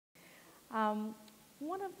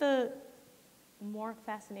One of the more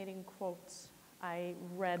fascinating quotes I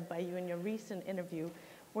read by you in your recent interview,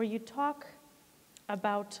 where you talk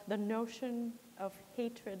about the notion of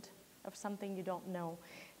hatred of something you don't know.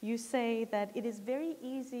 You say that it is very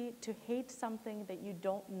easy to hate something that you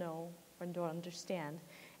don't know or don't understand.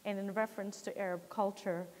 And in reference to Arab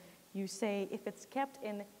culture, you say if it's kept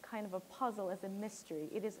in kind of a puzzle as a mystery,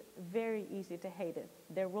 it is very easy to hate it.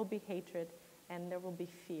 There will be hatred and there will be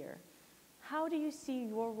fear. How do you see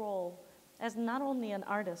your role as not only an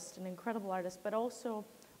artist, an incredible artist, but also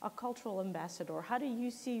a cultural ambassador? How do you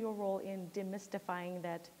see your role in demystifying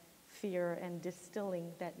that fear and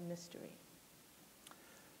distilling that mystery?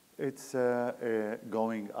 It's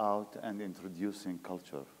going out and introducing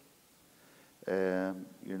culture.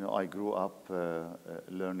 You know, I grew up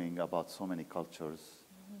learning about so many cultures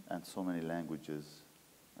and so many languages.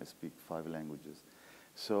 I speak 5 languages.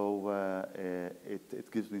 So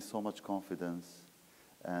it gives me so much confidence,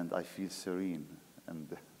 and I feel serene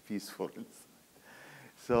and peaceful inside.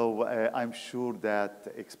 So I'm sure that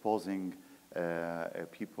exposing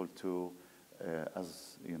people to,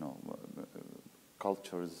 as you know,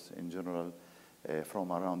 cultures in general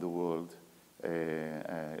from around the world,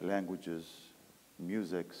 languages,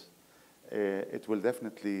 musics, it will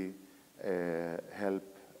definitely help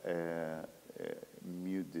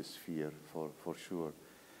mute this fear for sure.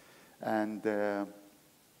 And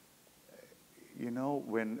you know,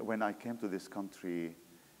 when I came to this country,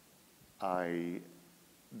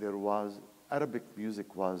 Arabic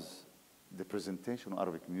music was, the presentation of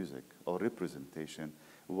Arabic music or representation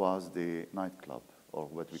was the nightclub, or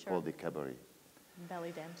what we call the cabaret.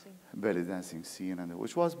 Belly dancing. Belly dancing scene, and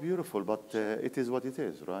which was beautiful, but it is what it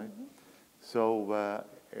is, right? So,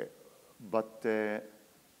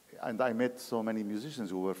 and I met so many musicians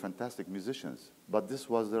who were fantastic musicians, but this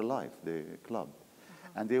was their life, the club.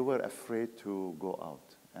 And they were afraid to go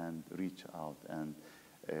out and reach out and,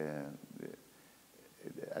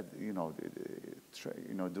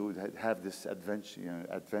 have this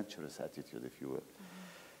adventurous attitude, if you will.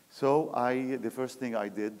 So the first thing I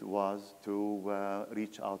did was to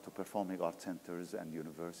reach out to performing arts centers and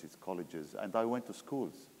universities, colleges, and I went to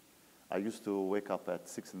schools. I used to wake up at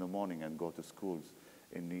 6 in the morning and go to schools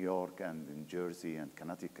in New York and in Jersey and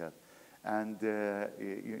Connecticut, and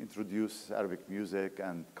you introduce Arabic music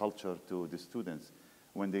and culture to the students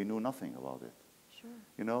when they knew nothing about it. Sure.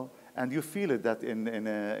 You know, and you feel it that in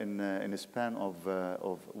a span of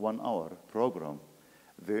 1 hour program,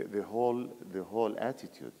 the whole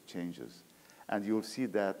attitude changes, and you'll see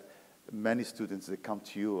that many students, they come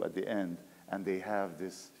to you at the end and they have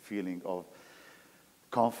this feeling of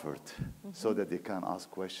comfort, so that they can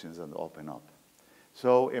ask questions and open up.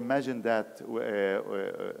 So imagine that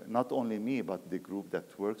not only me, but the group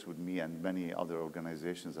that works with me and many other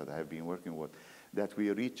organizations that I have been working with, that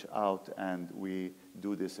we reach out and we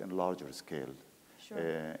do this in larger scale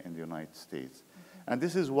in the United States. And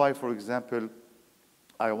this is why, for example,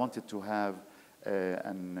 I wanted to have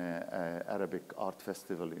an Arabic art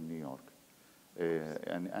festival in New York,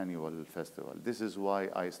 an annual festival. This is why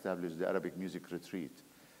I established the Arabic Music Retreat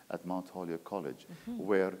at Mount Holyoke College,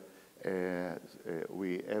 where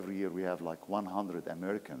every year we have like 100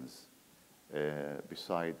 Americans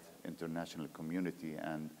beside international community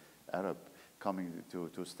and Arab coming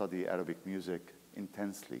to study Arabic music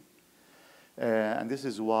intensely. And this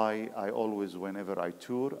is why I always, whenever I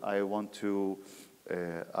tour, I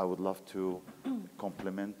would love to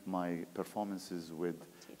complement my performances with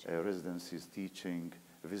residencies, teaching,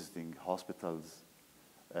 visiting hospitals.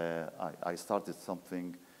 I started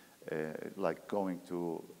something like going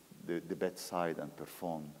to the bedside and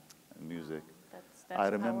perform music. That's I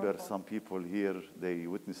remember powerful. some people here, they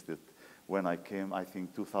witnessed it when I came, I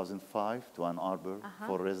think 2005, to Ann Arbor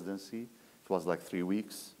for residency. It was like 3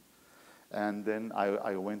 weeks. And then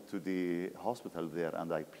I went to the hospital there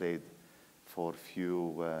and I played for a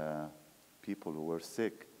few people who were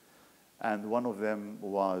sick. And one of them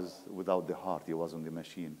was without the heart, he was on the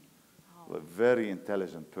machine. A very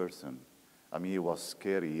intelligent person. I mean, he was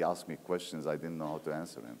scary. He asked me questions. I didn't know how to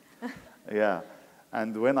answer him. Yeah.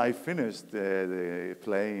 And when I finished the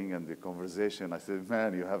playing and the conversation, I said,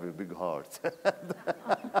 man, you have a big heart.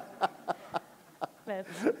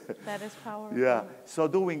 That is powerful. Yeah. So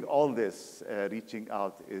doing all this, reaching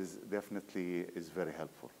out is very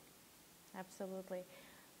helpful. Absolutely.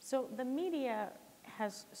 So the media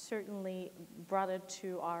has certainly brought it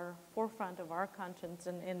to our forefront of our conscience,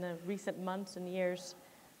 and in the recent months and years,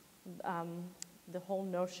 the whole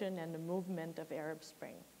notion and the movement of Arab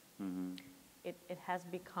Spring. It has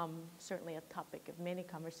become certainly a topic of many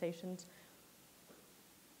conversations.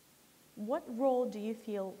 What role do you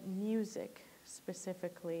feel music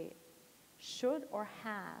specifically should or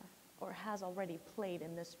has already played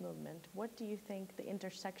in this movement? What do you think the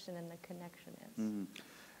intersection and the connection is? Mhm.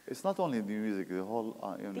 It's not only the music, the whole,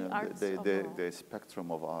 the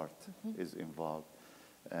spectrum of art is involved,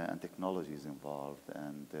 and technology is involved,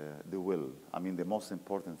 and the will. I mean, the most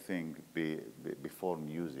important thing before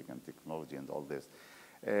music and technology and all this,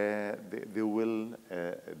 the will,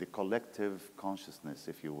 the collective consciousness,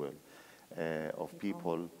 if you will, of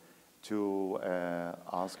people to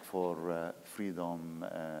ask for freedom,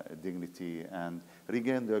 dignity, and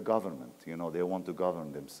regain their government. You know, they want to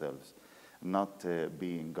govern themselves, not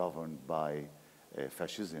being governed by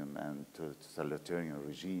fascism and totalitarian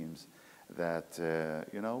regimes that,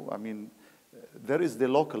 you know, I mean, there is the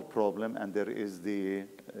local problem and there is the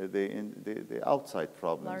outside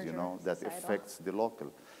problems, Larger you know, that societal. affects the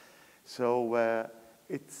local. So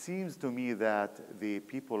it seems to me that the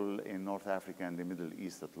people in North Africa and the Middle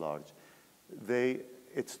East at large,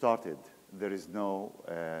 it started. There is no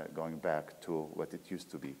going back to what it used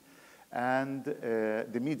to be. And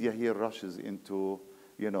the media here rushes into,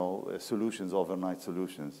 you know, solutions, overnight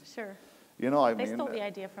solutions. Sure. You know, I They mean, stole the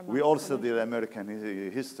idea from we us, all solution. studied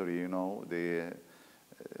American history, you know, the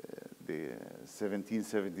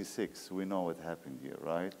 1776, we know what happened here,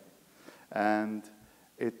 right? And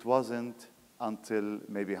it wasn't until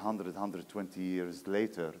maybe 100, 120 years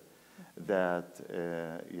later that,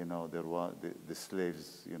 you know, there were the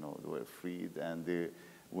slaves, you know, were freed and the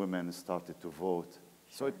women started to vote.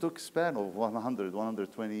 So it took a span of 100,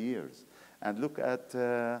 120 years. And look at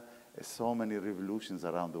so many revolutions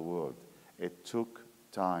around the world. It took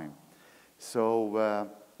time. So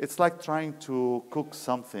it's like trying to cook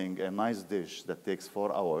something, a nice dish that takes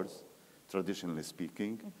 4 hours, traditionally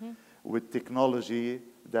speaking, with technology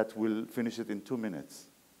that will finish it in 2 minutes.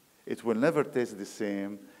 It will never taste the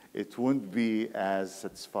same. It won't be as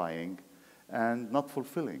satisfying and not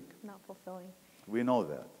fulfilling. Not fulfilling. We know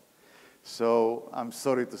that. So I'm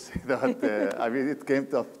sorry to say that. I mean, it came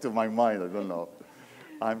to my mind. I don't know.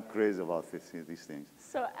 I'm crazy about these things.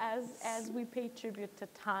 So as we pay tribute to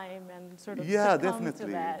time and sort of Yeah, succumb definitely,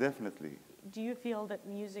 to that, definitely. do you feel that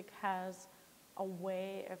music has a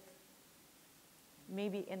way of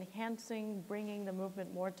maybe enhancing, bringing the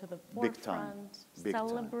movement more to the Big time. forefront, Big time.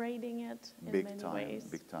 celebrating it in Big many time, ways?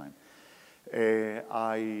 big time.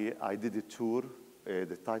 I did a tour.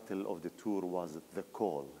 The title of the tour was The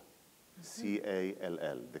Call,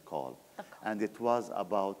 C-A-L-L, The Call. And it was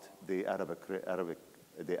about the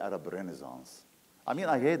Arab Renaissance. I mean,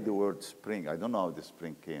 I hate the word spring. I don't know how the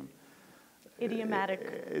spring came. Idiomatic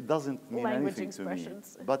It doesn't mean language anything to me.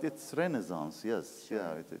 expressions. But it's Renaissance, yes. Sure.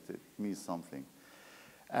 Yeah, it means something.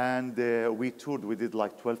 And we toured. We did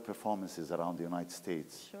like 12 performances around the United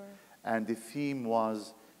States. Sure. And the theme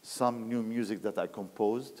was some new music that I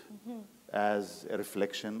composed as a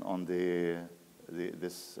reflection on the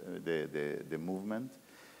movement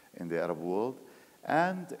in the Arab world,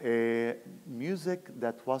 and music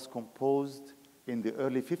that was composed in the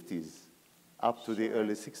early 50s up to the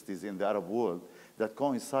early 60s in the Arab world that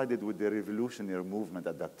coincided with the revolutionary movement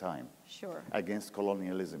at that time. Sure. Against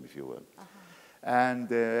colonialism, if you will. And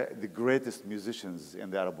the greatest musicians in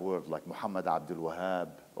the Arab world, like Muhammad Abdul Wahab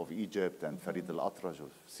of Egypt and Farid al-Atraj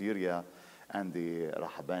of Syria, and the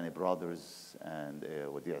Rahabani brothers and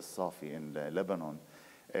Wadi al-Safi in Lebanon,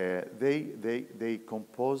 they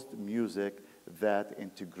composed music that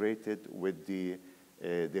integrated with the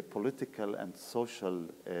political and social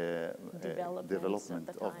development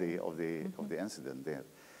of the incident there.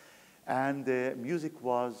 And music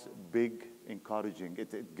was big, encouraging.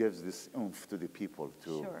 It gives this oomph to the people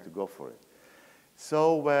to go for it.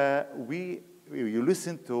 So you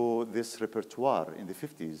listen to this repertoire in the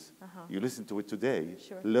 50s, you listen to it today,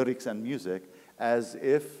 lyrics and music, as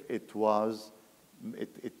if it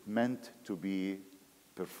meant to be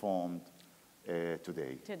performed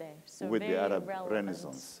today. So with the Arab relevant.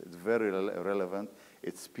 Renaissance. It's very relevant.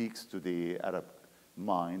 It speaks to the Arab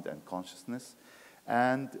mind and consciousness.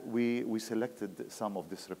 And we selected some of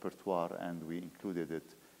this repertoire and we included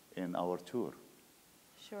it in our tour.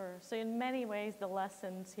 Sure. So in many ways, the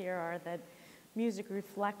lessons here are that music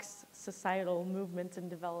reflects societal movements and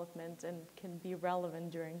development and can be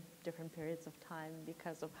relevant during different periods of time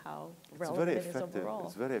because of how relevant it is overall.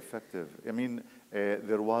 It's very effective. I mean,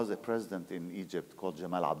 there was a president in Egypt called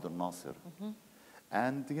Jamal Abdel Nasser.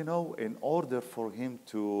 And, you know, in order for him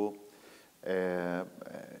to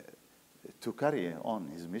carry on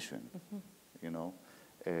his mission, you know,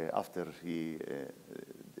 after he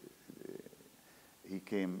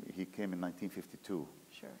came in 1952.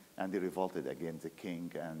 Sure. And he revolted against the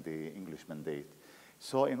king and the English mandate.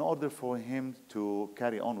 So in order for him to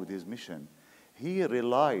carry on with his mission, he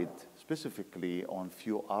relied specifically on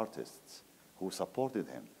few artists who supported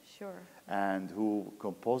him. Sure. And who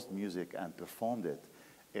composed music and performed it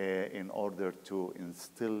in order to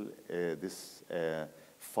instill this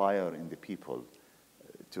fire in the people,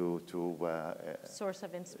 source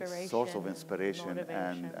of inspiration. Source of inspiration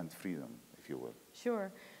motivation. and freedom, if you will.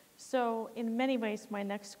 Sure. So in many ways, my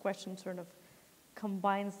next question sort of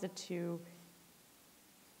combines the two.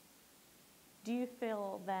 Do you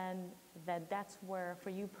feel then that that's where,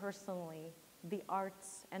 for you personally, the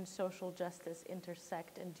arts and social justice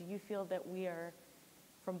intersect? And do you feel that we are,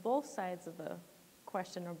 from both sides of the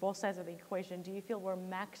question or both sides of the equation, do you feel we're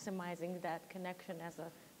maximizing that connection as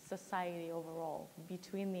a society overall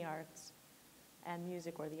between the arts and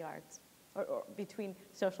music, or the arts, or between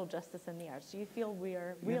social justice and the arts? Do you feel we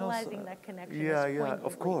are realizing that connection? Yeah,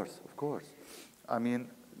 of course. I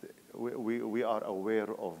mean, we are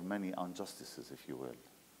aware of many injustices, if you will,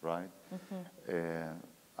 right? Mm-hmm.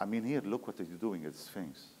 I mean, here, look what you're doing at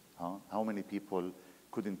Sphinx. Huh? How many people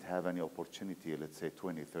couldn't have any opportunity, let's say,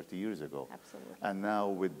 20, 30 years ago? Absolutely. And now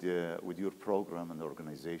with your program and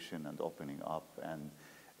organization and opening up and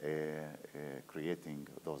creating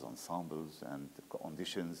those ensembles and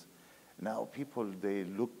auditions, now people, they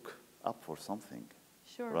look up for something.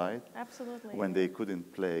 Sure. Right? Absolutely. When they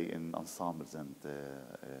couldn't play in ensembles and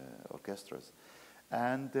orchestras.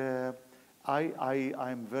 And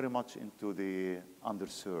I'm very much into the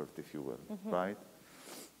underserved, if you will, mm-hmm. right?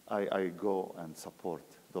 I go and support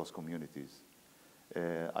those communities.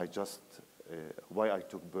 Why I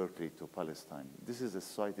took Berklee to Palestine. This is a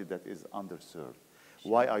society that is underserved.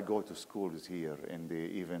 Sure. Why I go to schools here in the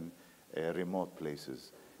even remote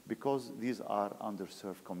places. Because these are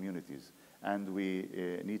underserved communities, and we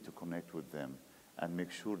need to connect with them and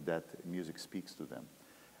make sure that music speaks to them.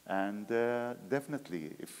 And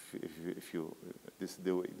definitely,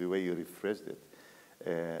 the way you rephrased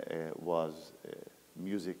it was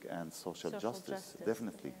music and social justice.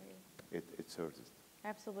 Definitely, it serves it.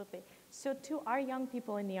 Absolutely. So to our young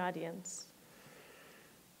people in the audience,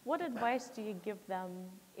 what advice do you give them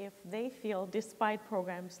if they feel, despite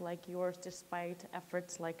programs like yours, despite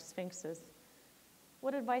efforts like Sphinx's,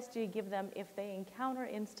 what advice do you give them if they encounter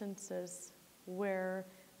instances where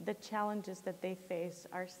the challenges that they face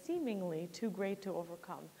are seemingly too great to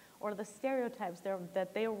overcome, or the stereotypes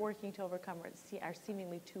that they are working to overcome are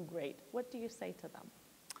seemingly too great? What do you say to them?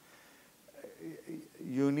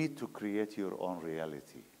 You need to create your own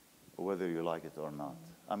reality, whether you like it or not.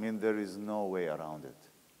 I mean, there is no way around it.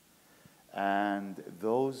 And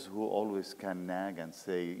those who always can nag and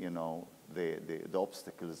say, you know, the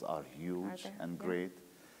obstacles are huge and great,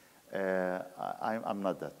 I'm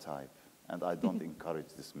not that type, and I don't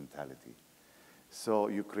encourage this mentality. So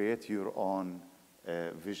you create your own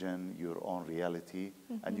vision, your own reality,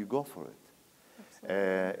 mm-hmm. and you go for it.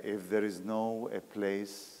 If there is no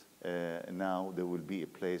place now, there will be a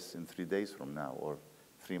place in 3 days from now, or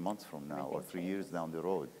 3 months from now, or 3 years down the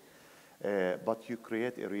road. But you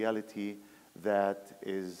create a reality that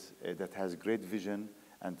has great vision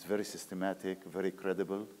and very systematic, very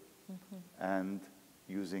credible, mm-hmm. and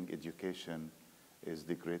using education is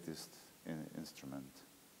the greatest instrument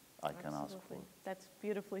I can ask for. That's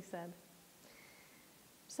beautifully said.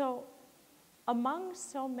 So, among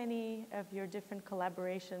so many of your different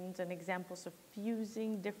collaborations and examples of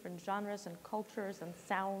fusing different genres and cultures and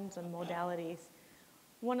sounds and modalities,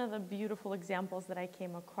 one of the beautiful examples that I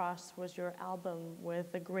came across was your album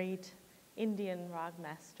with the great Indian rag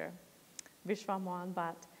master, Vishwa Mohan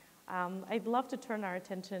Bhatt. I'd love to turn our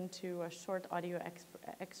attention to a short audio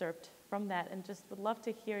excerpt from that, and just would love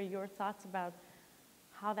to hear your thoughts about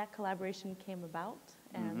how that collaboration came about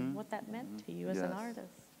and mm-hmm. what that meant mm-hmm. to you as an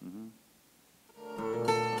artist. Mm-hmm.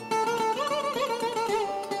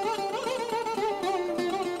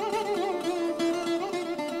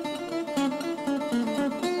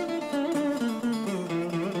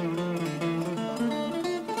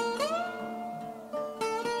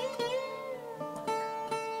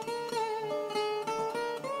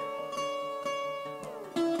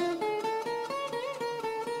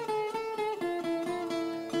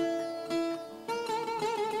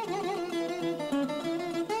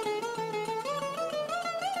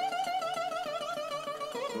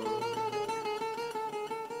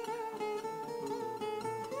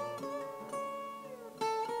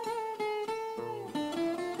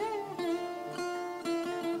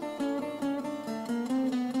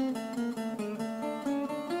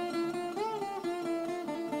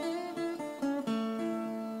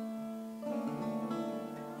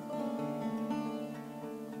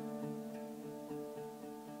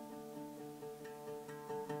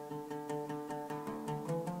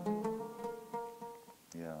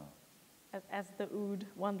 as the oud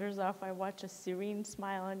wanders off, I watch a serene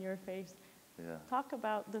smile on your face. Yeah. Talk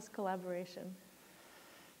about this collaboration.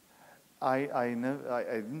 I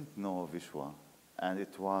didn't know Vishwa, and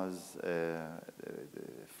it was a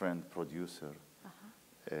friend producer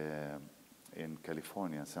in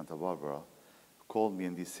California, Santa Barbara, called me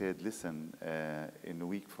and he said, listen, in a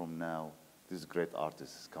week from now, this great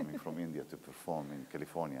artist is coming from India to perform in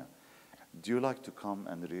California. Do you like to come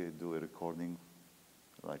and do a recording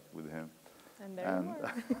like with him? And there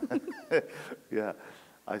you are. Yeah.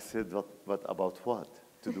 I said, but about what?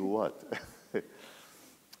 To do what?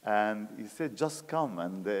 And he said, just come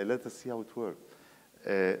and let us see how it works.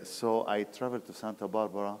 So I traveled to Santa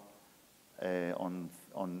Barbara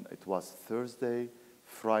it was Thursday,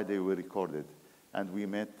 Friday we recorded. And we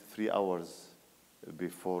met 3 hours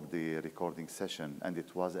before the recording session, and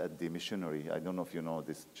it was at the Missionary. I don't know if you know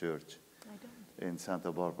this church. I don't. In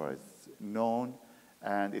Santa Barbara. It's known,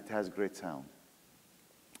 and it has great sound.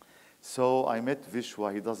 So I met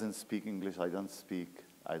Vishwa. He doesn't speak English. I don't speak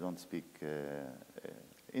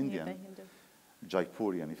Indian,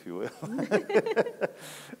 Jaipurian, if you will.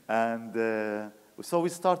 And so we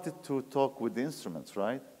started to talk with the instruments,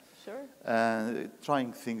 right? Sure.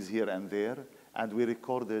 Trying things here and there. And we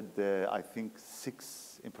recorded, I think,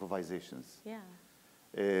 6 improvisations.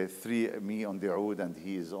 Yeah. 3, me on the oud, and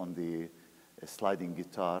he is on the sliding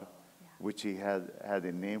guitar, which he had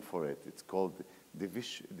a name for it. It's called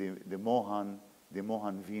the Mohan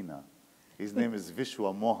Veena. His name is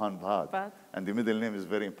Vishwa Mohan Bhatt, and the middle name is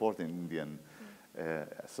very important in Indian.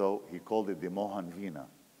 So he called it the Mohan Veena.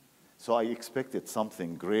 So I expected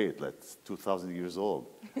something great, like 2,000 years old.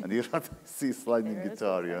 And here I see sliding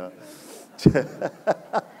guitar, yeah.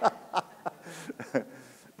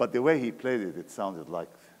 But the way he played it, it sounded like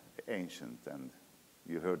ancient, and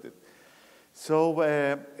you heard it. So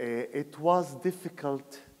it was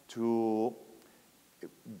difficult to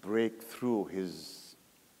break through his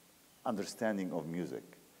understanding of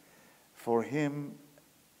music. For him,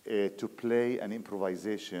 to play an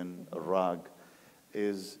improvisation, a rag,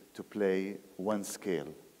 is to play one scale,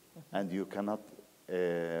 and you cannot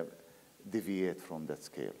deviate from that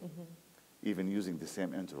scale, even using the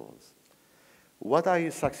same intervals. What I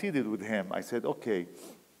succeeded with him, I said, okay,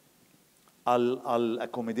 I'll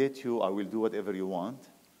accommodate you, I will do whatever you want,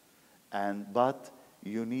 but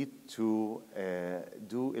you need to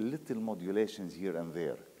do a little modulations here and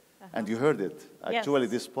there. And you heard it. Actually,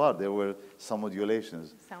 this part, there were some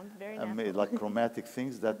modulations. Sounds very natural. Like chromatic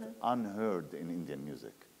things that unheard in Indian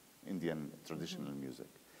music, Indian traditional music.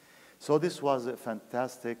 So this was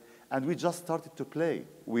fantastic. And we just started to play.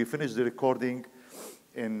 We finished the recording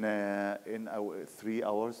in 3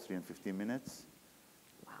 hours, 3 and 15 minutes.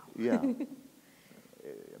 Wow. Yeah.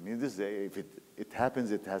 I mean, if it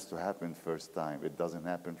happens, it has to happen first time. It doesn't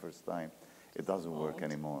happen first time, it doesn't work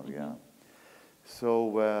anymore, yeah.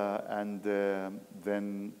 So,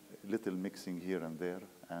 then little mixing here and there,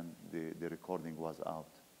 and the recording was out.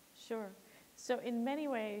 Sure. So in many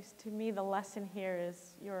ways, to me, the lesson here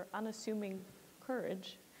is your unassuming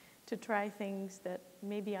courage to try things that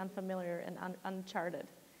may be unfamiliar and uncharted.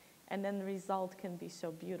 And then the result can be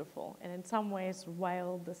so beautiful. And in some ways,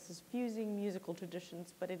 while this is fusing musical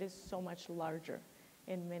traditions, but it is so much larger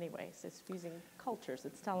in many ways. It's fusing cultures,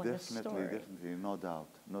 it's telling a story. Definitely, no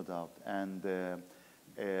doubt. And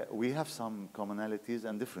we have some commonalities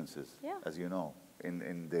and differences, as you know,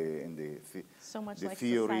 in the so much the like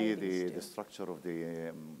theory, the structure of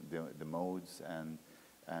the modes,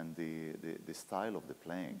 and the style of the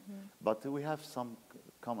playing. But we have some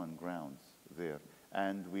common grounds there.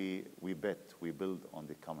 And we build on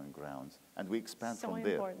the common grounds, and we expand from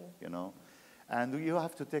there, you know. And you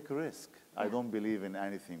have to take a risk. I don't believe in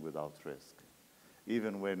anything without risk.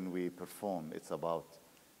 Even when we perform, it's about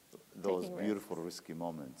those beautiful, risky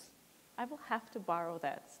moments. I will have to borrow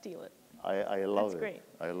that, steal it. I love it. That's great.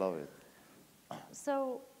 I love it.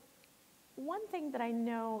 So one thing that I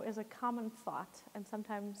know is a common thought and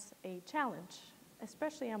sometimes a challenge,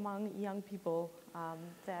 especially among young people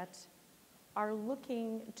that are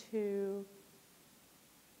looking to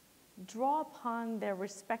draw upon their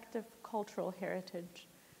respective cultural heritage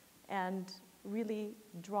and really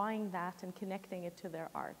drawing that and connecting it to their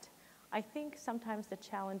art. I think sometimes the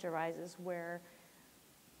challenge arises where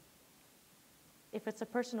if it's a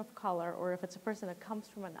person of color or if it's a person that comes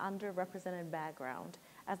from an underrepresented background,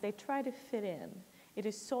 as they try to fit in, it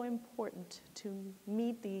is so important to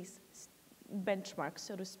meet these benchmarks,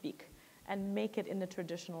 so to speak, and make it in the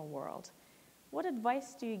traditional world. What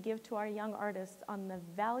advice do you give to our young artists on the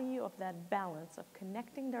value of that balance of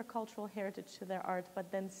connecting their cultural heritage to their art, but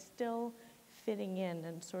then still fitting in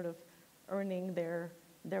and sort of earning their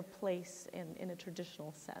their place in a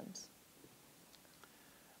traditional sense?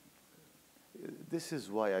 This is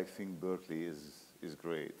why I think Berklee is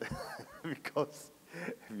great, because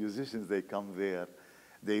musicians, they come there,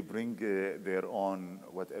 they bring their own,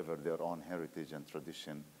 whatever, their own heritage and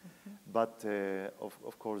tradition. But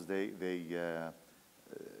of course, they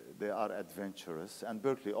are adventurous, and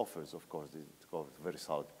Berklee offers, of course, a very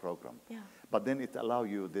solid program. Yeah. But then it allows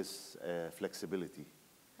you this flexibility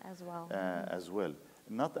As well. as well.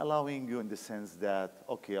 Not allowing you in the sense that,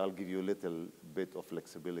 okay, I'll give you a little bit of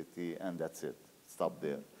flexibility and that's it, stop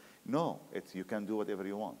there. No, you can do whatever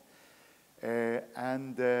you want.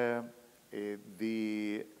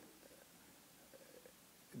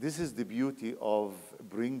 This is the beauty of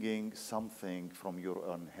bringing something from your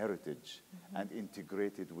own heritage and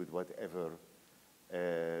integrate it with whatever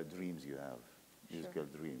dreams you have, musical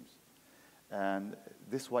dreams. And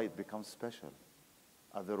this is why it becomes special.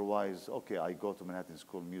 Otherwise, okay, I go to Manhattan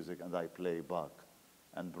School of Music and I play Bach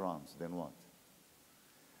and Brahms, then what?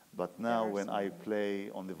 But now when I play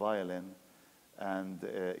on the violin and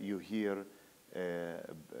you hear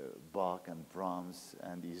Bach and Brahms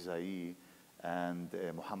and Isai and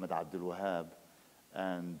Muhammad Abdul Wahab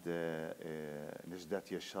and Najdat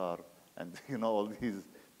Yashar and all these,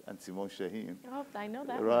 and Simone Shaheen. Oh, I know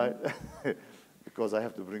that. Right? Because I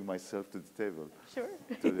have to bring myself to the table. Sure.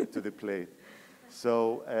 to the plate.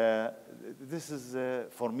 So this is,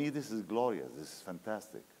 for me, this is glorious. This is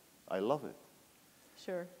fantastic. I love it.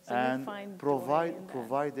 Sure. So And you find joy in that.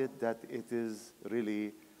 provided that it is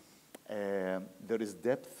really, there is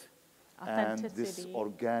depth and this Authenticity.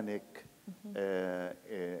 organic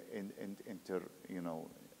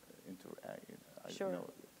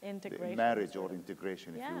Integration. marriage sort or of.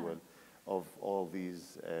 integration, if Yeah. you will, of all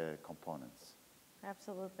these components.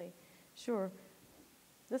 Absolutely. Sure.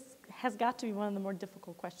 This has got to be one of the more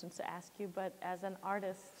difficult questions to ask you, but as an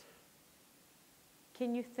artist,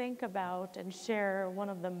 can you think about and share one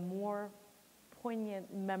of the more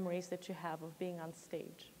poignant memories that you have of being on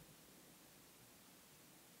stage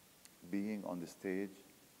Being on the stage,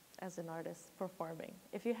 as an artist performing?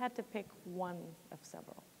 If you had to pick one of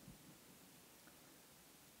several.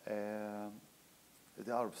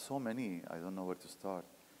 there are so many, I don't know where to start.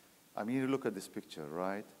 I mean, you look at this picture,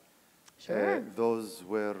 right? Sure. Those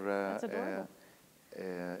were That's adorable.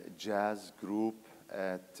 jazz group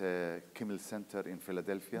at Kimmel Center in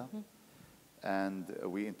Philadelphia. And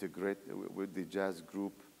we integrate with the jazz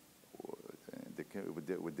group,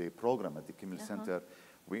 with the program at the Kimmel Center,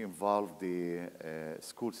 we involved the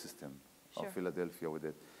school system Sure. of Philadelphia with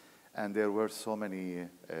it. And there were so many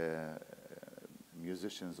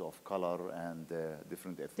musicians of color and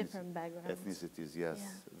different backgrounds. ethnicities, yes,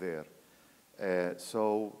 Yeah. there.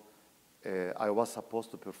 So I was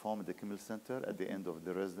supposed to perform at the Kimmel Center at the end of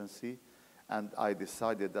the residency, and I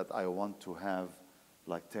decided that I want to have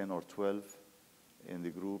like 10 or 12 in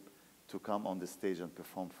the group to come on the stage and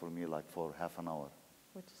perform for me like for half an hour.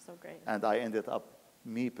 Which is so great. And I ended up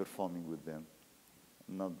me performing with them,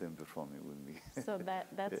 not them performing with me. So that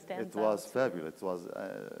stands It was out. fabulous. It was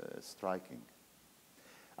striking.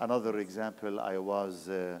 Another example, I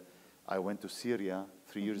went to Syria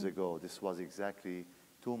 3 years ago. This was exactly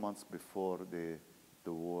 2 months before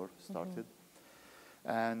the war started.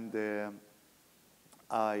 And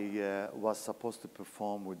I was supposed to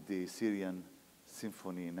perform with the Syrian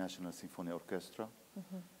National Symphony Orchestra,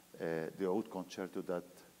 the oud concerto that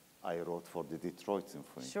I wrote for the Detroit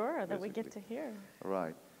Symphony. Sure, that we get basically. to hear.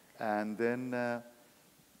 Right. And then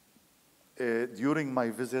during my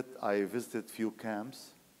visit, I visited few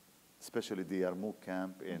camps, especially the Yarmouk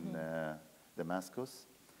camp in Damascus.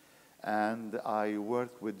 And I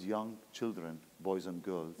worked with young children, boys and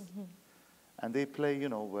girls. And they play,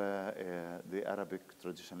 the Arabic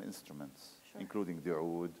traditional instruments, Sure. including the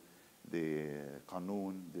oud, the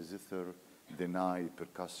qanun, the zither, the nai,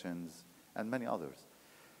 percussions, and many others.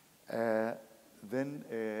 Then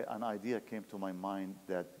an idea came to my mind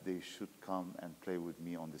that they should come and play with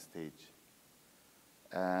me on the stage.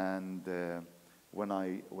 And when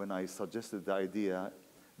I suggested the idea,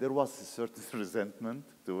 there was a certain resentment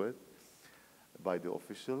to it by the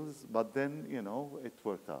officials, but then, it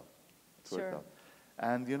worked out. It worked Sure. out.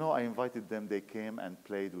 And, I invited them. They came and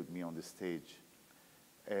played with me on the stage.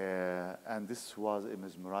 And this was a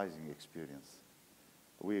mesmerizing experience.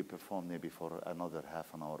 We performed maybe for another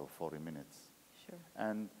half an hour or 40 minutes. Sure.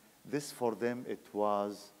 And this, for them, it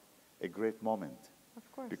was a great moment.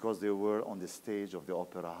 Of course. Because they were on the stage of the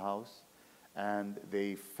Opera House, and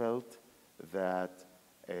they felt that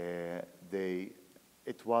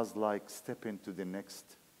it was like stepping to the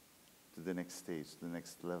next stage, the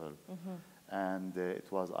next level. and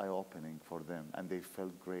it was eye-opening for them, and they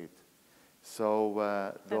felt great. So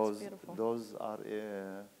those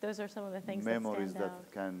are some of the things memories that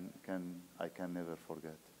I can never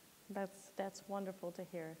forget. That's wonderful to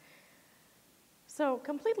hear. So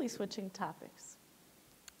completely switching topics.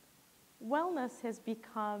 Wellness has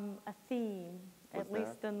become a theme, at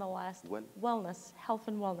least in the last, wellness, health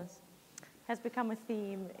and wellness, has become a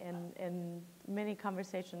theme in many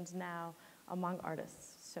conversations now among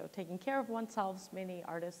artists. So taking care of oneself, many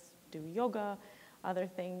artists do yoga, other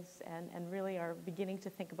things, and really are beginning to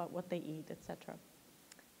think about what they eat, etc.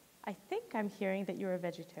 I think I'm hearing that you're a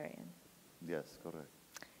vegetarian. Yes, correct.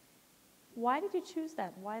 Why did you choose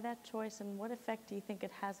that? Why that choice, and what effect do you think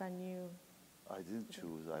it has on you? I didn't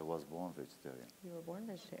choose. I was born vegetarian. You were born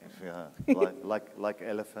vegetarian. Yeah, like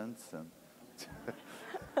elephants and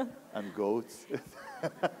and goats.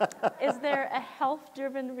 Is there a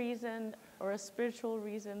health-driven reason or a spiritual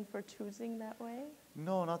reason for choosing that way?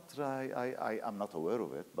 No, not I'm not aware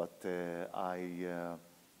of it, but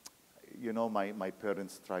you know, my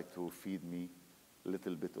parents tried to feed me a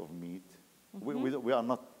little bit of meat. Mm-hmm. We are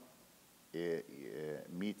not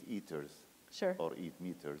meat eaters, sure, or eat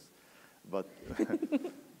meaters, but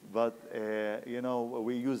you know,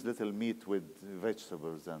 we use little meat with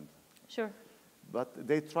vegetables and sure. But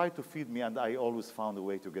they tried to feed me, and I always found a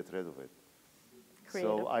way to get rid of it.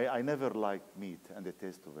 Creative. So I never liked meat and the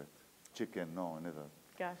taste of it. Chicken, no, never.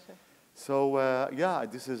 Gotcha. So yeah,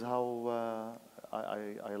 this is how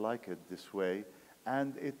I like it this way,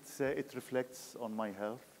 and it reflects on my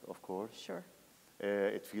health, of course. Sure.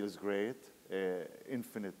 It feels great,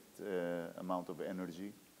 infinite amount of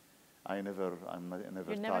energy. I'm never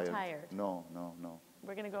You're never tired. No.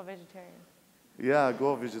 We're gonna go vegetarian. Yeah,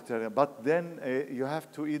 go vegetarian. But then you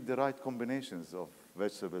have to eat the right combinations of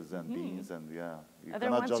vegetables and beans, and yeah, you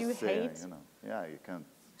cannot just say, you know, yeah, you can't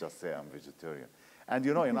just say I'm vegetarian. And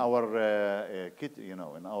you know, in our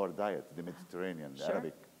in our diet, the Mediterranean, the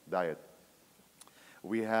Arabic diet,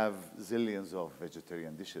 we have zillions of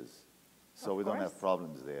vegetarian dishes, so we don't have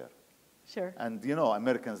problems there. Sure. And you know,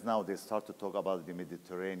 Americans now, they start to talk about the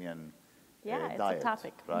Mediterranean diet, it's a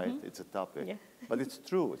topic, right? Mm-hmm. It's a topic, yeah. But it's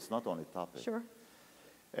true. It's not only a topic. Sure.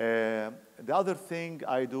 The other thing,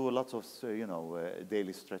 I do lots of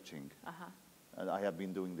daily stretching, and I have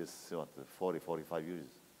been doing this 45 years.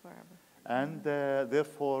 Forever. And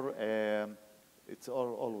therefore, it's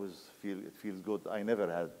always feels good. I never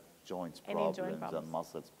had joint problems and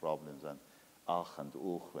muscles problems and and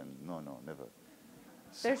and no, never.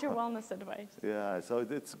 There's your wellness advice. Yeah, so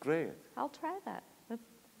it's great. I'll try that.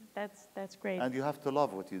 That's great. And you have to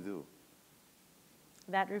love what you do.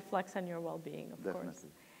 That reflects on your well-being, of Definitely. course.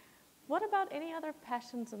 What about any other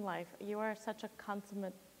passions in life? You are such a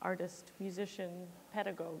consummate artist, musician,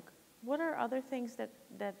 pedagogue. What are other things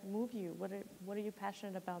that move you? What are you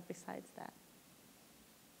passionate about besides that?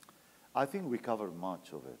 I think we covered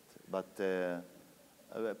much of it,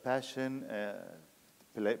 but passion,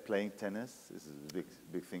 playing tennis is a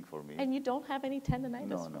big thing for me. And you don't have any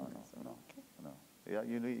tendonitis? No. Okay. No. Yeah,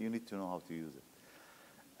 you need to know how to use it.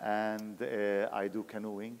 And I do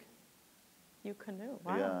canoeing. You canoe?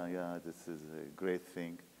 Wow. Yeah, this is a great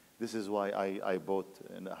thing. This is why I bought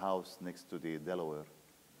a house next to the Delaware,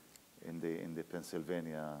 in the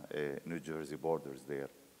Pennsylvania, New Jersey borders there.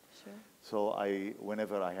 Sure. So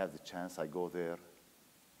whenever I have the chance, I go there,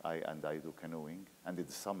 and I do canoeing. And in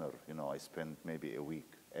the summer, I spend maybe a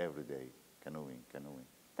week every day canoeing.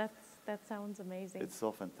 That sounds amazing. It's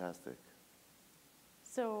so fantastic.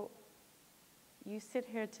 So you sit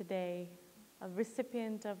here today, a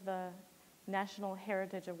recipient of the National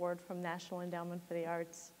Heritage Award from National Endowment for the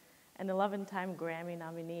Arts, an 11-time Grammy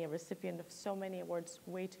nominee, a recipient of so many awards,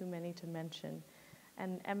 way too many to mention,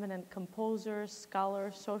 an eminent composer,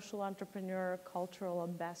 scholar, social entrepreneur, cultural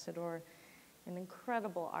ambassador, an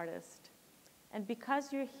incredible artist. And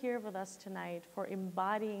because you're here with us tonight for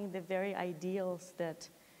embodying the very ideals that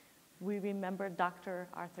we remember Dr.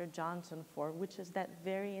 Arthur Johnson for, which is that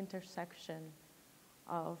very intersection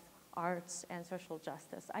of arts and social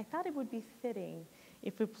justice, I thought it would be fitting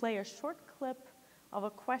if we play a short clip of a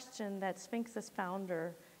question that Sphinx's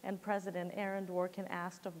founder and president, Aaron Dworkin,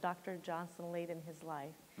 asked of Dr. Johnson late in his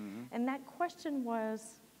life. Mm-hmm. And that question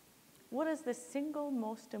was, what is the single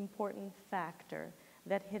most important factor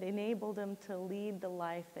that had enabled him to lead the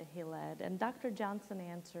life that he led? And Dr. Johnson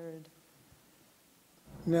answered,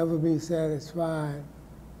 never be satisfied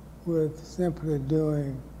with simply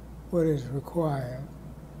doing what is required.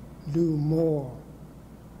 Do more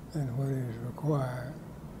than what is required.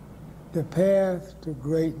 The path to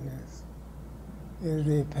greatness is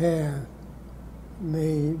a path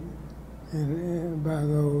made by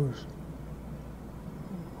those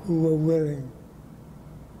who were willing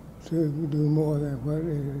to do more than what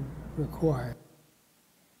is required.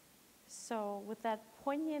 So with that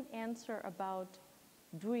poignant answer about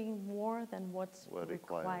doing more than what's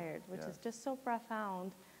required, which is just so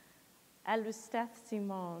profound, Al-Ustath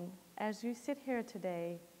Simone, as you sit here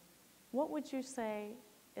today, what would you say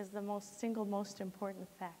is the single most important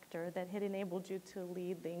factor that had enabled you to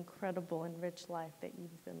lead the incredible and rich life that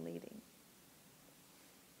you've been leading?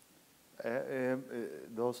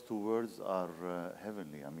 Those two words are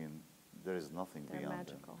heavenly. I mean, there is nothing They're beyond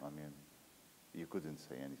magical. them. I mean, you couldn't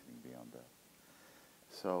say anything beyond that.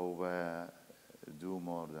 So do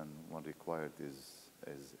more than what required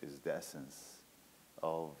is the essence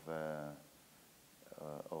of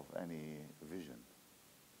any vision.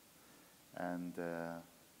 And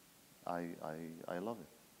I love it.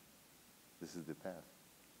 This is the path.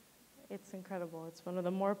 It's incredible. It's one of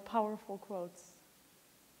the more powerful quotes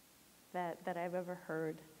that I've ever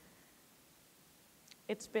heard.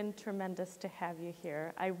 It's been tremendous to have you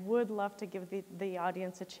here. I would love to give the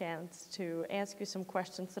audience a chance to ask you some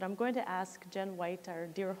questions that I'm going to ask Jen White, our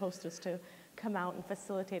dear hostess, to come out and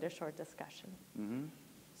facilitate a short discussion. Mm-hmm.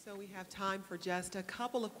 So we have time for just a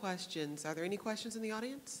couple of questions. Are there any questions in the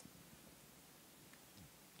audience?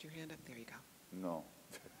 Put your hand up. There you go. No.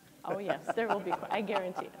 Oh, yes, there will be. I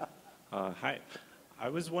guarantee it. Hi. I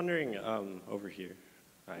was wondering, over here.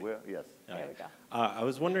 Hi. Well, yes. There we go. I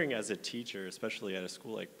was wondering, as a teacher, especially at a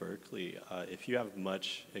school like Berklee, if you have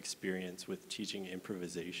much experience with teaching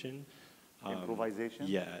improvisation. Improvisation?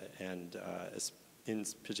 Yeah, and in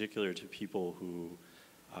particular to people who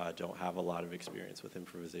don't have a lot of experience with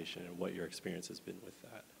improvisation, and what your experience has been with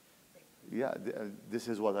that. Yeah, this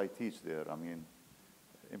is what I teach there. I mean,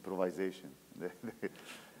 improvisation.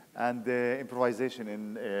 And improvisation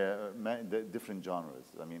in the different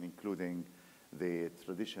genres. I mean, including the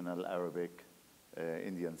traditional Arabic,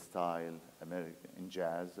 Indian style, American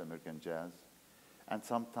jazz, and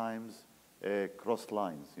sometimes cross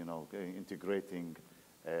lines, you know, integrating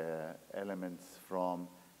elements from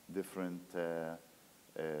different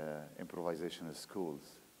improvisational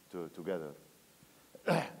schools together.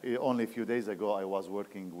 Only a few days ago, I was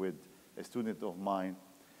working with a student of mine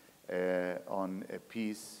on a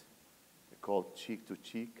piece called Cheek to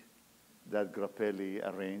Cheek that Grappelli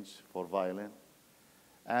arranged for violin.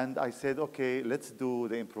 And I said, okay, let's do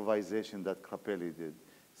the improvisation that Grappelli did.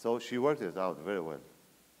 So she worked it out very well.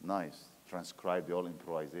 Nice. Transcribed the whole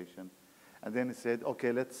improvisation. And then he said,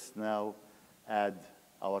 okay, let's now add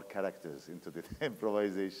our characters into the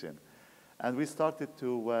improvisation. And we started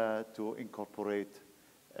to incorporate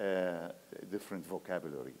different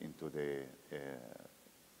vocabulary into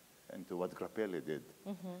what Grappelli did.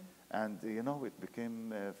 Mm-hmm. And, you know, it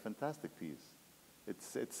became a fantastic piece.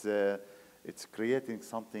 It's creating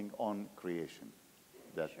something on creation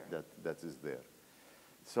that is there.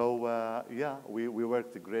 So, yeah, we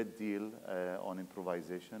worked a great deal on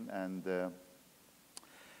improvisation. And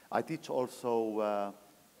I teach also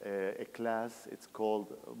a class. It's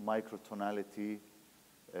called Microtonality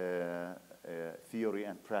Theory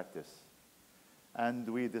and Practice. And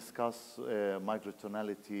we discuss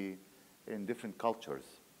microtonality in different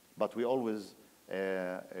cultures. But we always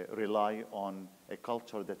rely on a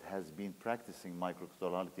culture that has been practicing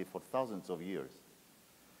microtonality for thousands of years.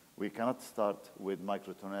 We cannot start with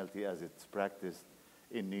microtonality as it's practiced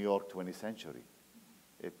in New York 20th century.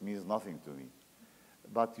 It means nothing to me.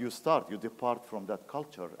 But you depart from that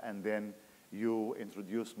culture, and then you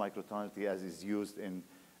introduce microtonality as is used in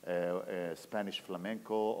Spanish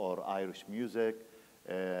flamenco or Irish music,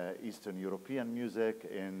 Eastern European music,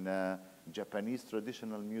 in Japanese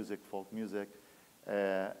traditional music, folk music.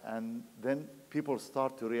 And then people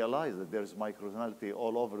start to realize that there's microtonality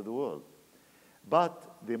all over the world.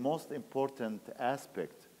 But the most important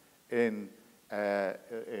aspect in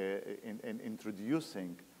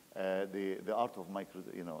introducing the art of the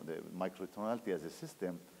microtonality as a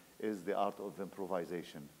system is the art of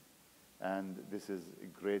improvisation. And this is a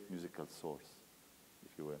great musical source,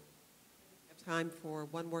 if you will. We have time for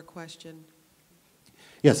one more question.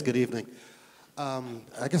 Yes, good evening.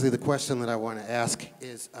 I guess the question that I want to ask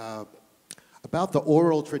is about the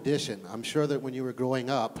oral tradition. I'm sure that when you were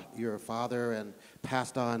growing up, your father and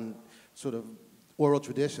passed on sort of oral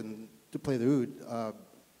tradition to play the oud,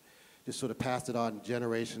 just sort of passed it on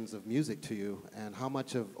generations of music to you. And how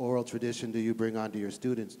much of oral tradition do you bring on to your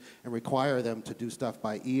students and require them to do stuff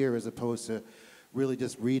by ear as opposed to really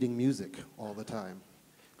just reading music all the time?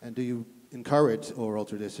 And do you encourage oral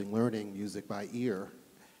tradition, learning music by ear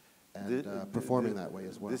and performing that way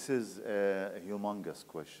as well? This is a humongous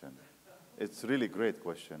question. It's really a great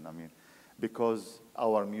question. I mean, because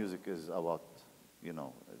our music is about, you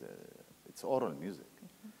know, it's oral music.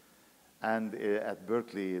 And at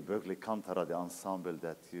Berklee Kantara, the ensemble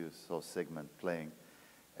that you saw Segment playing,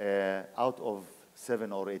 out of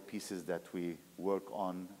 7 or 8 pieces that we work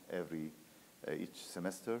on each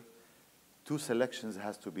semester, 2 selections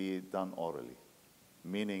has to be done orally,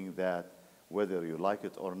 meaning that whether you like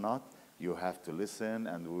it or not, you have to listen,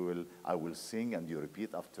 and I will sing, and you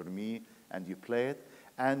repeat after me, and you play it.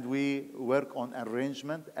 And we work on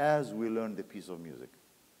arrangement as we learn the piece of music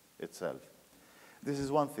itself. This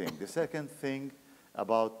is one thing. The second thing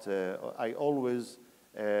about, I always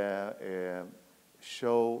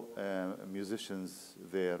show musicians,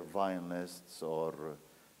 their violinists or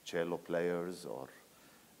cello players or,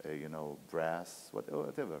 brass,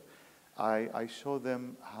 whatever. I show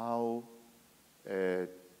them how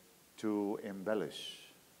to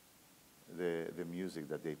embellish the music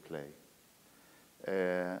that they play.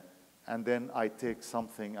 And then I take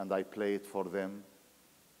something and I play it for them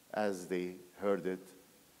as they heard it,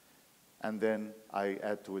 and then I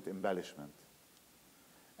add to it embellishment.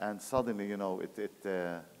 And suddenly, it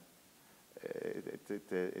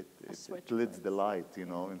lights the light,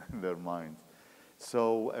 in their mind.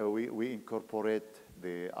 So we incorporate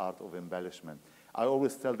the art of embellishment. I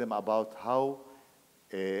always tell them about how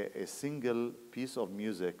a single piece of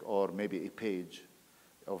music, or maybe a page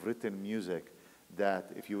of written music,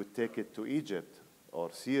 that if you would take it to Egypt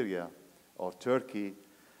or Syria or Turkey,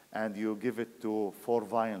 and you give it to 4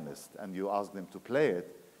 violinists, and you ask them to play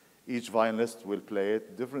it, each violinist will play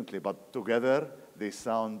it differently, but together they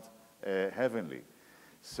sound heavenly.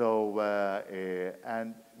 So,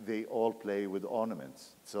 and they all play with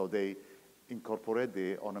ornaments. So they incorporate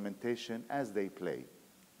the ornamentation as they play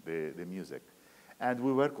the music. And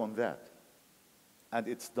we work on that. And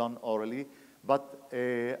it's done orally. But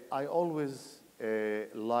I always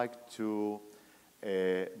like to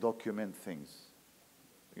document things.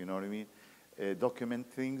 You know what I mean? Document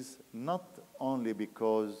things not only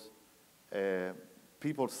because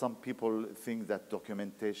some people think that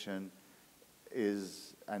documentation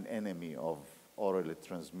is an enemy of orally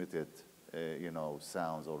transmitted,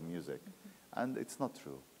 sounds or music, and it's not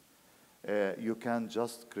true. You can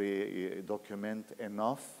just document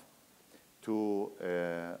enough to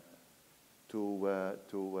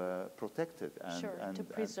protect it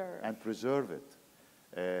and preserve it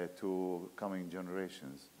to coming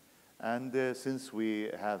generations. And since we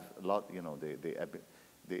have a lot,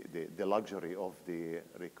 the luxury of the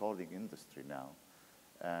recording industry now,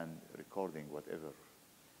 and recording whatever,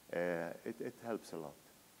 it helps a lot.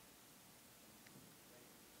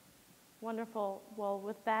 Wonderful. Well,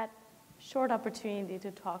 with that short opportunity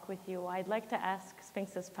to talk with you, I'd like to ask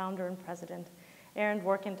Sphinx's founder and president, Aaron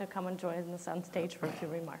Dworkin, to come and join us on stage for a few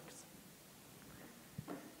remarks.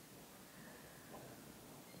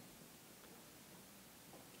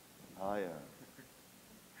 Hi.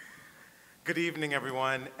 Good evening,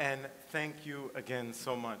 everyone, and thank you again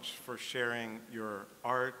so much for sharing your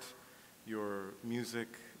art, your music,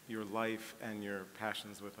 your life, and your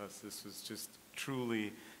passions with us. This was just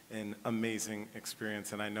truly an amazing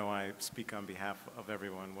experience, and I know I speak on behalf of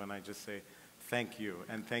everyone when I just say thank you,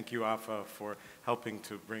 and thank you, Afa, for helping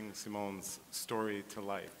to bring Simone's story to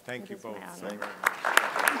life. Thank you both so very much.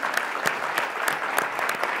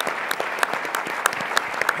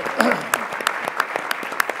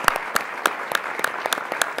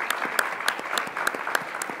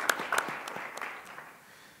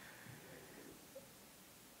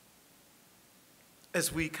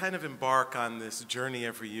 As we kind of embark on this journey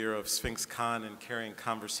every year of SphinxCon and carrying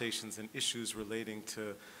conversations and issues relating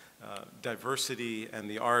to diversity and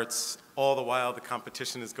the arts, all the while the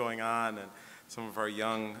competition is going on, and some of our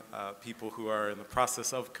young people who are in the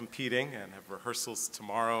process of competing and have rehearsals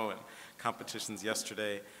tomorrow and competitions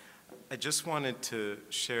yesterday, I just wanted to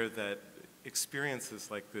share that experiences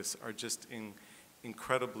like this are just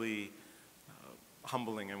incredibly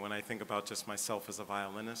humbling. And when I think about just myself as a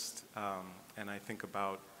violinist, and I think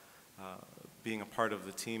about being a part of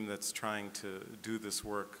the team that's trying to do this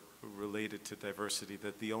work related to diversity,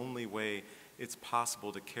 that the only way it's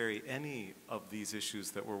possible to carry any of these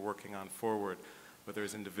issues that we're working on forward, whether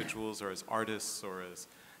as individuals or as artists or as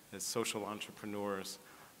social entrepreneurs,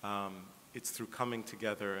 it's through coming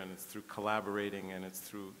together, and it's through collaborating, and it's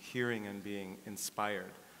through hearing and being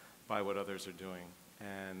inspired by what others are doing.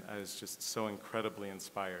 And I was just so incredibly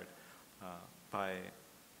inspired by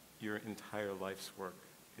your entire life's work.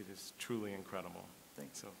 It is truly incredible.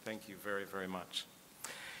 So thank you very, very much.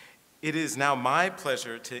 It is now my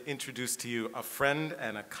pleasure to introduce to you a friend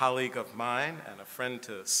and a colleague of mine, and a friend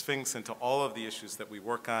to Sphinx and to all of the issues that we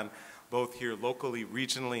work on, both here locally,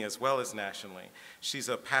 regionally, as well as nationally. She's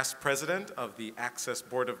a past president of the Access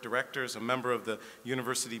Board of Directors, a member of the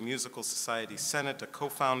University Musical Society Senate, a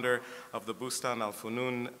co-founder of the Bustan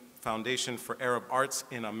al-Funun Foundation for Arab Arts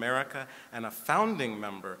in America, and a founding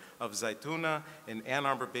member of Zaytuna, an Ann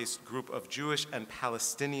Arbor-based group of Jewish and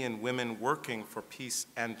Palestinian women working for peace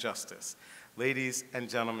and justice. Ladies and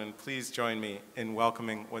gentlemen, please join me in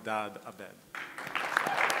welcoming Wadad Abed.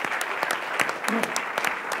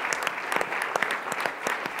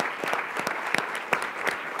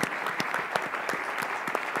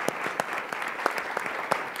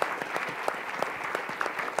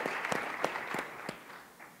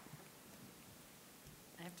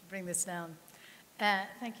 Bring this down.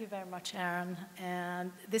 Thank you very much, Aaron.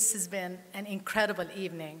 And this has been an incredible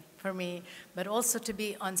evening for me, but also to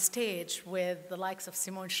be on stage with the likes of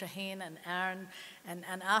Simone, Shaheen, and Aaron,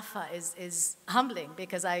 and Afa is humbling,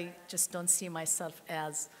 because I just don't see myself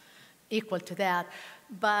as equal to that.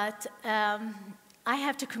 But I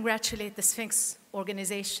have to congratulate the Sphinx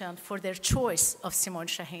organization for their choice of Simone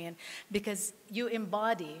Shaheen, because you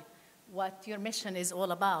embody what your mission is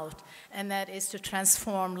all about, and that is to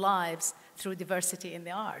transform lives through diversity in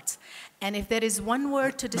the arts. And if there is one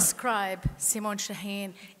word to describe Simone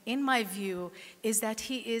Shaheen, in my view, is that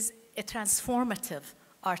he is a transformative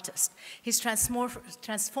artist. He's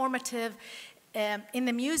transformative in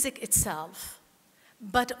the music itself,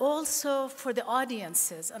 but also for the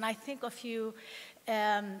audiences. And I think of you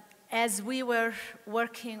as we were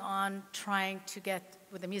working on trying to get,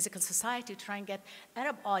 with the Musical Society, try and get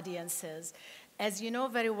Arab audiences. As you know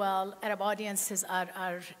very well, Arab audiences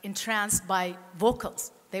are entranced by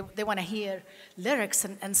vocals. They want to hear lyrics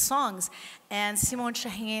and songs. And Simone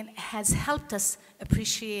Shaheen has helped us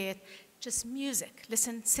appreciate just music.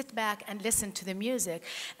 Sit back and listen to the music.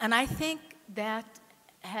 And I think that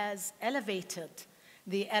has elevated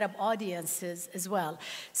the Arab audiences as well.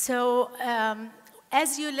 So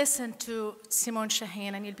as you listen to Simone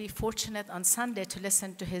Shaheen, and you'll be fortunate on Sunday to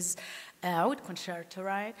listen to his oud concerto,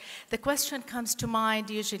 right? The question comes to mind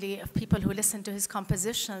usually of people who listen to his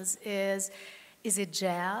compositions is it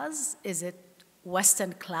jazz? Is it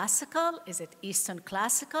Western classical? Is it Eastern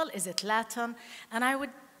classical? Is it Latin? And I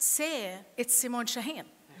would say it's Simone Shaheen,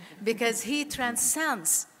 because he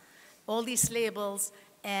transcends all these labels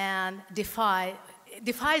and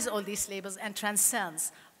defies all these labels and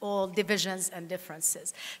transcends all divisions and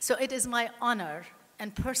differences. So it is my honor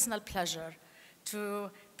and personal pleasure to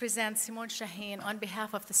present Simone Shaheen on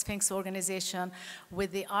behalf of the Sphinx organization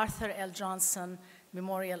with the Arthur L. Johnson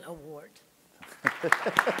Memorial Award.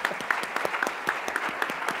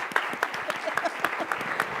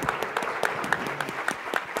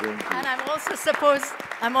 And I'm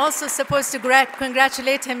also supposed to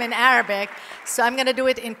congratulate him in Arabic, so I'm going to do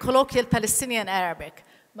it in colloquial Palestinian Arabic.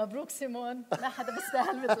 مبروك سيمون، ما حدا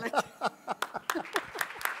بيستاهل مثلك.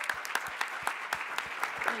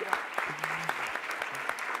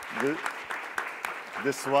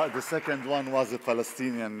 The second one was a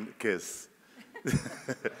Palestinian kiss.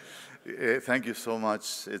 Thank you so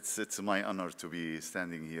much. It's my honor to be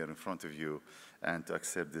standing here in front of you and to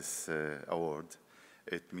accept this award.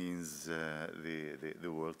 It means the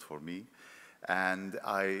world for me. And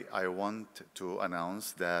I want to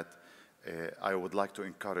announce that I would like to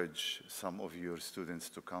encourage some of your students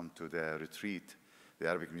to come to the retreat, the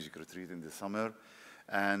Arabic music retreat in the summer.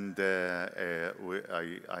 And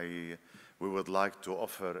we would like to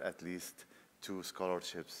offer at least 2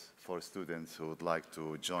 scholarships for students who would like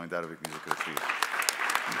to join the Arabic music retreat.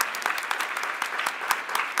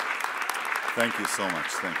 Thank you so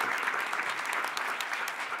much. Thank you.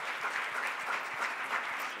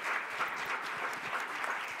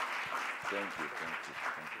 Thank you, thank you,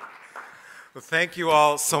 thank you. Well, thank you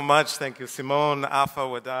all so much. Thank you, Simone, Afa,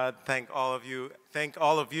 Wadad. Thank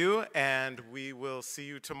all of you, and we will see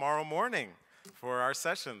you tomorrow morning for our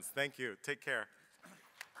sessions. Thank you. Take care.